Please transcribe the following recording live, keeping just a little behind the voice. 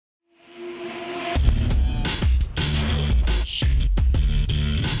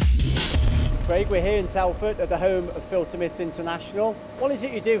Craig, we're here in Telford at the home of Filtermist International. What is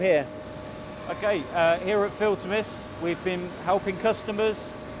it you do here? Okay, here at Filtermist, we've been helping customers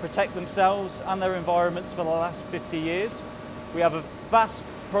protect themselves and their environments for the last 50 years. We have a vast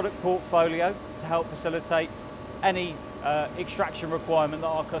product portfolio to help facilitate any extraction requirement that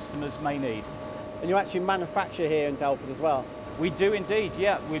our customers may need. And you actually manufacture here in Telford as well? We do indeed,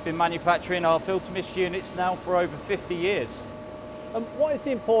 yeah. We've been manufacturing our Filtermist units now for over 50 years. What is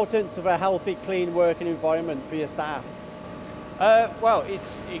the importance of a healthy, clean working environment for your staff? Well,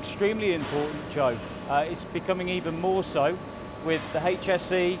 it's extremely important, Joe. It's becoming even more so with the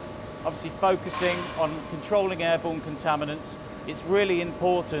HSE obviously focusing on controlling airborne contaminants. It's really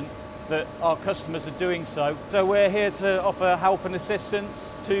important that our customers are doing so. So we're here to offer help and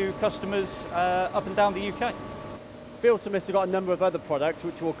assistance to customers up and down the UK. Filtermist have got a number of other products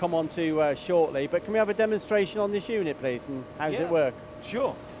which we'll come on to shortly, but can we have a demonstration on this unit please, and how does it work?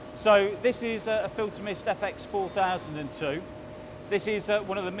 Sure. So this is a Filtermist FX 4002. This is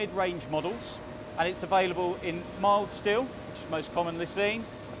one of the mid-range models, and it's available in mild steel, which is most commonly seen,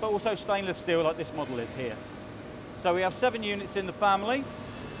 but also stainless steel like this model is here. So we have 7 units in the family.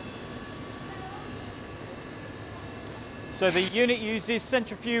 So the unit uses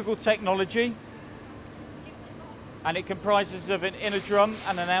centrifugal technology, and it comprises of an inner drum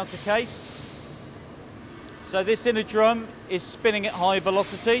and an outer case. So this inner drum is spinning at high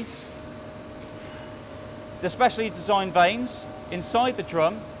velocity. The specially designed vanes inside the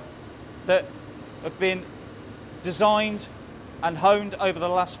drum that have been designed and honed over the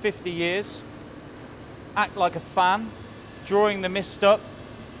last 50 years act like a fan, drawing the mist up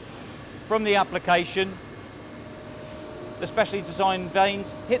from the application. The specially designed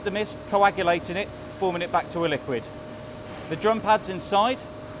vanes hit the mist, coagulating it, forming it back to a liquid. The drum pads inside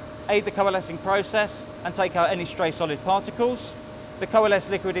aid the coalescing process and take out any stray solid particles. The coalesced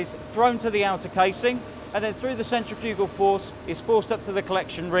liquid is thrown to the outer casing, and then through the centrifugal force is forced up to the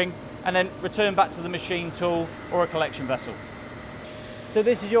collection ring and then returned back to the machine tool or a collection vessel. So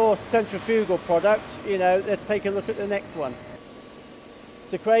this is your centrifugal product. Let's take a look at the next one.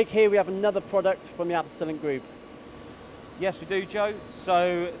 So Craig, here we have another product from the Absolent Group. Yes, we do, Joe.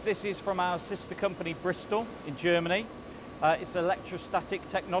 So this is from our sister company, Bristol, in Germany. It's electrostatic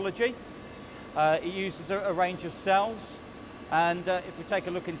technology. It uses a range of cells, and if we take a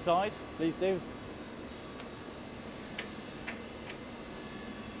look inside. Please do.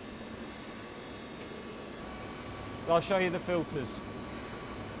 I'll show you the filters.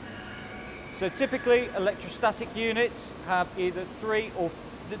 So typically, electrostatic units have either 3 or,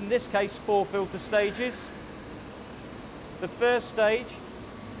 in this case, 4 filter stages. The first stage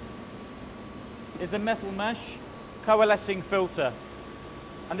is a metal mesh coalescing filter,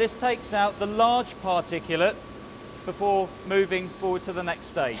 and this takes out the large particulate before moving forward to the next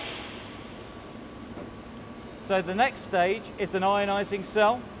stage. So the next stage is an ionizing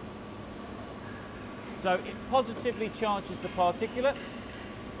cell. So it positively charges the particulate,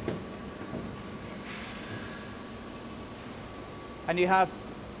 and you have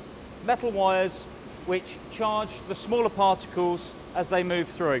metal wires which charge the smaller particles as they move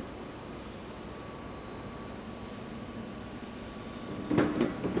through. The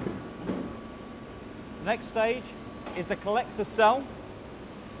next stage is the collector cell,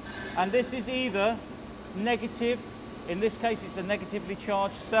 and this is either negative, in this case it's a negatively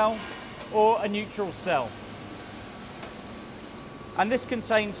charged cell, or a neutral cell. And this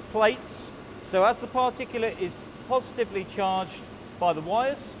contains plates, so as the particulate is positively charged by the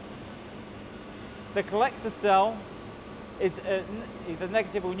wires, the collector cell is either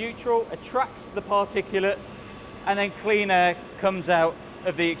negative or neutral, attracts the particulate, and then clean air comes out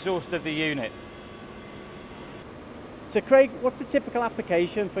of the exhaust of the unit. So Craig, what's a typical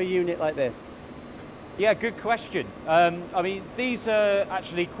application for a unit like this? Yeah, good question. I mean, these are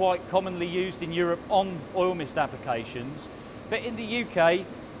actually quite commonly used in Europe on oil mist applications, but in the UK,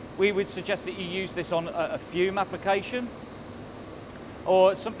 we would suggest that you use this on a fume application,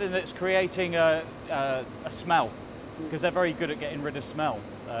 or something that's creating a smell, because they're very good at getting rid of smell,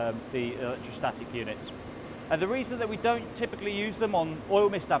 the electrostatic units. And the reason that we don't typically use them on oil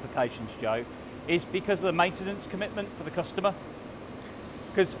mist applications, Joe, is because of the maintenance commitment for the customer.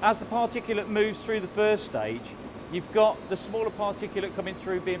 Because as the particulate moves through the first stage, you've got the smaller particulate coming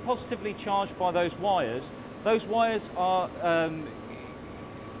through being positively charged by those wires. Those wires are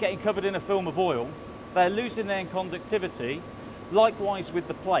getting covered in a film of oil. They're losing their conductivity. Likewise with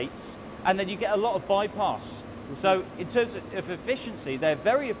the plates, and then you get a lot of bypass. Mm-hmm. So in terms of efficiency, they're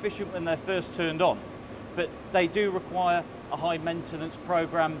very efficient when they're first turned on, but they do require a high maintenance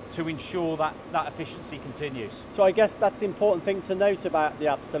program to ensure that that efficiency continues. So I guess that's the important thing to note about the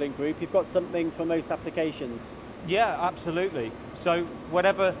Absolent group. You've got something for most applications. Yeah, absolutely. So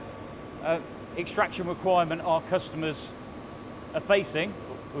whatever extraction requirement our customers are facing,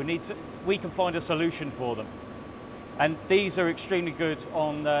 we can find a solution for them. And these are extremely good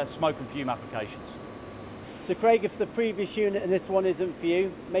on smoke and fume applications. So Craig, if the previous unit and this one isn't for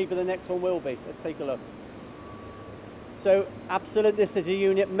you, maybe the next one will be. Let's take a look. So Absolent, this is a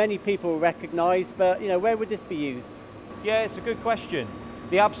unit many people recognise, but where would this be used? Yeah, it's a good question.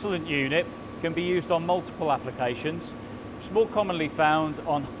 The Absolent unit can be used on multiple applications. It's more commonly found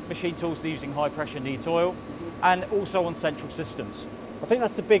on machine tools using high pressure neat oil and also on central systems. I think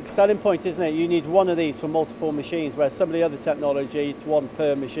that's a big selling point, isn't it? You need one of these for multiple machines, where some of the other technology, it's one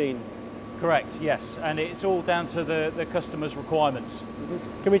per machine. Correct, yes, and it's all down to the customer's requirements.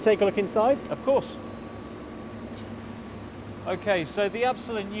 Can we take a look inside? Of course. Okay, so the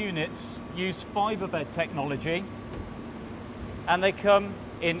Absolent units use fibre bed technology, and they come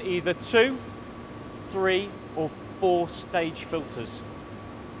in either 2, 3 or 4 stage filters.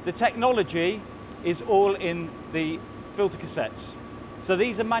 The technology is all in the filter cassettes. So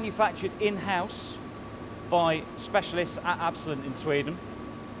these are manufactured in-house by specialists at Absolent in Sweden.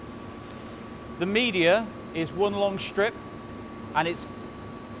 The media is one long strip, and it's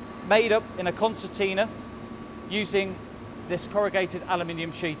made up in a concertina using this corrugated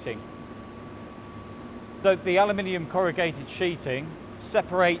aluminium sheeting. The aluminium corrugated sheeting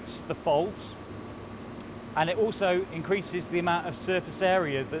separates the folds, and it also increases the amount of surface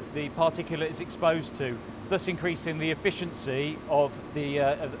area that the particulate is exposed to, thus increasing the efficiency of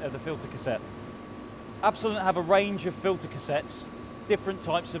the filter cassette. Absolent have a range of filter cassettes, different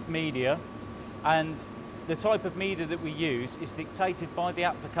types of media, and the type of media that we use is dictated by the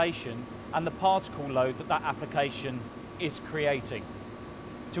application and the particle load that that application is creating,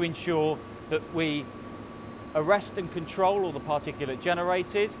 to ensure that we arrest and control all the particulate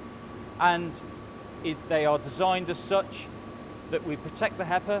generated, and they are designed as such that we protect the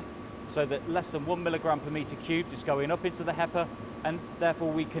HEPA so that less than 1 milligram per meter cubed is going up into the HEPA, and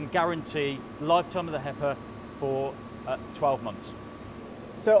therefore we can guarantee the lifetime of the HEPA for 12 months.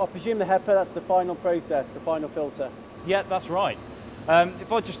 So I presume the HEPA, that's the final process, the final filter? Yeah, that's right.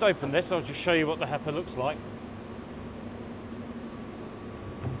 If I just open this, I'll just show you what the HEPA looks like.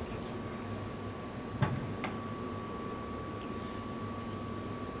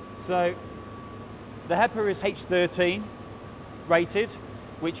 So the HEPA is H13 rated,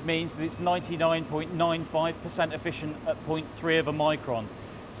 which means that it's 99.95% efficient at 0.3 of a micron.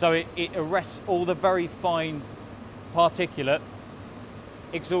 So it arrests all the very fine particulate,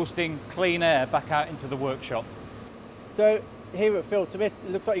 exhausting clean air back out into the workshop. So here at Filtermist,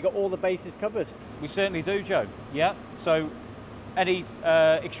 it looks like you've got all the bases covered. We certainly do, Joe. Yeah. So any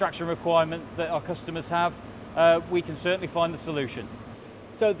extraction requirement that our customers have, we can certainly find the solution.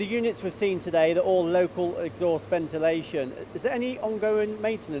 So the units we've seen today, they're all local exhaust ventilation. Is there any ongoing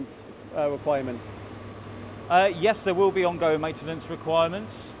maintenance requirement? Yes, there will be ongoing maintenance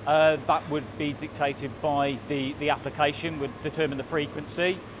requirements. That would be dictated by the application, would determine the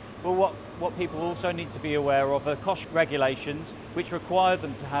frequency. But what people also need to be aware of are cost regulations, which require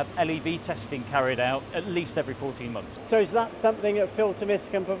them to have LEV testing carried out at least every 14 months. So is that something that Filtermist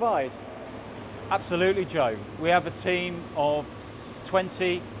can provide? Absolutely, Joe. We have a team of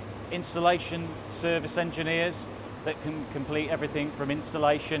 20 installation service engineers that can complete everything from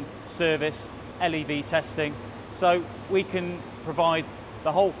installation, service, LEV testing. So we can provide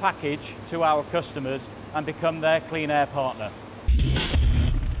the whole package to our customers and become their clean air partner.